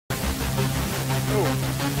Oh.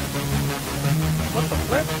 What the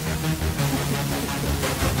flip?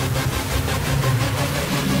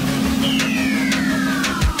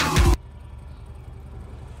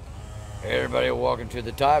 Hey everybody, welcome to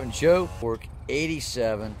the theTIVANshow.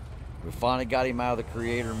 MAXTORQUE87. We finally got him out of the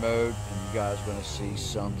creator mode, and you guys are going to see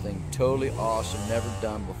something totally awesome, never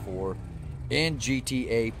done before in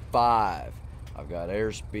GTA 5. I've got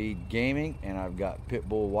Airspeed Gaming and I've got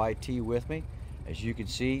Pitbull YT with me. As you can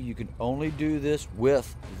see, you can only do this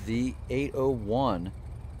with the 801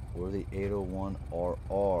 or the 801RR.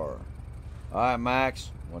 All right, Max,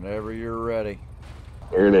 whenever you're ready.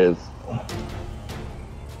 Here it is. I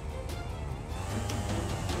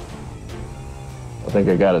think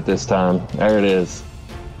I got it this time. There it is.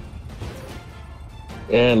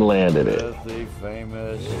 And landed it. That's the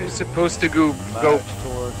famous. You're supposed to go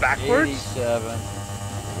backwards? 87,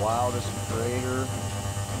 wildest creator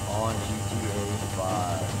on GTA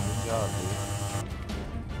 5. Good job,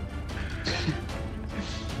 dude.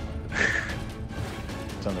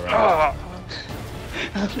 It's on the right.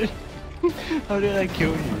 How did I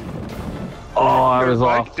kill you? Oh, I was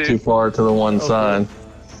off too far to the one side.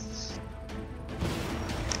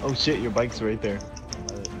 Oh shit, your bike's right there.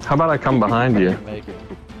 How about I come behind you? Make it.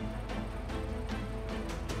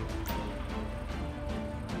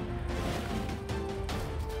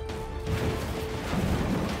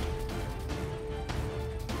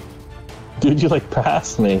 Dude, you like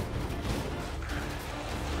passed me.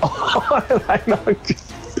 Oh, I knocked you.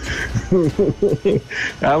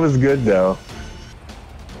 That was good though.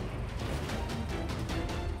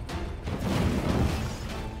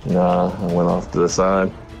 Nah, I went off to the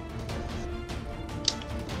side.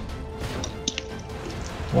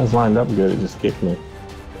 I was lined up good, it just kicked me.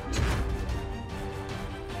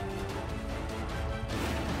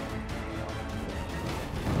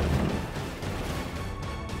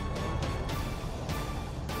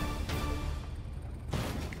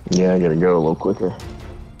 Yeah, I gotta go a little quicker.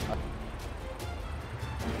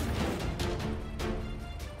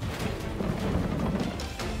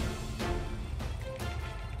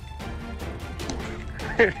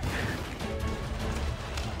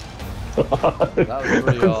 That was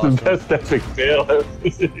pretty awesome. The best epic fail ever.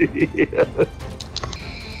 Yeah.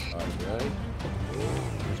 Alright, ready?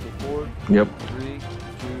 Crystal forward. Yep. 3,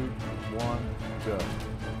 2, 1, go.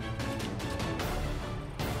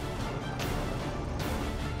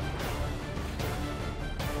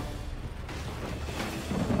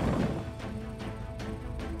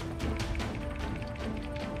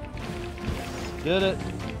 Did it!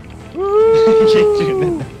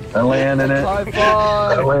 Woo! I landed it. High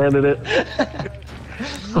five! I landed it.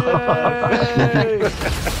 Yay!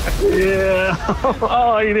 Yeah.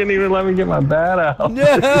 Oh, you didn't even let me get my bat out.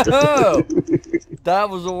 No! That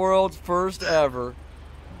was the world's first ever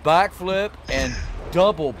backflip and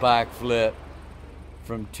double backflip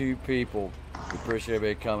from two people. We appreciate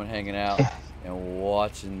everybody coming, hanging out, and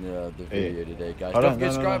watching the video today, guys. Don't forget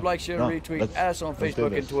to subscribe, like, share, retweet. Add us on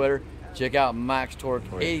Facebook and Twitter. Check out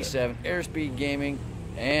MAXTORQUE87, Airspeed Gaming,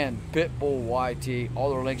 and Pitbull YT. All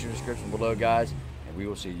their links in the description below, guys. And we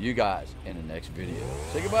will see you guys in the next video.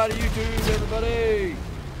 Say goodbye to YouTube, everybody.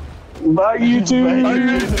 Bye, YouTube. Bye,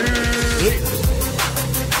 YouTube.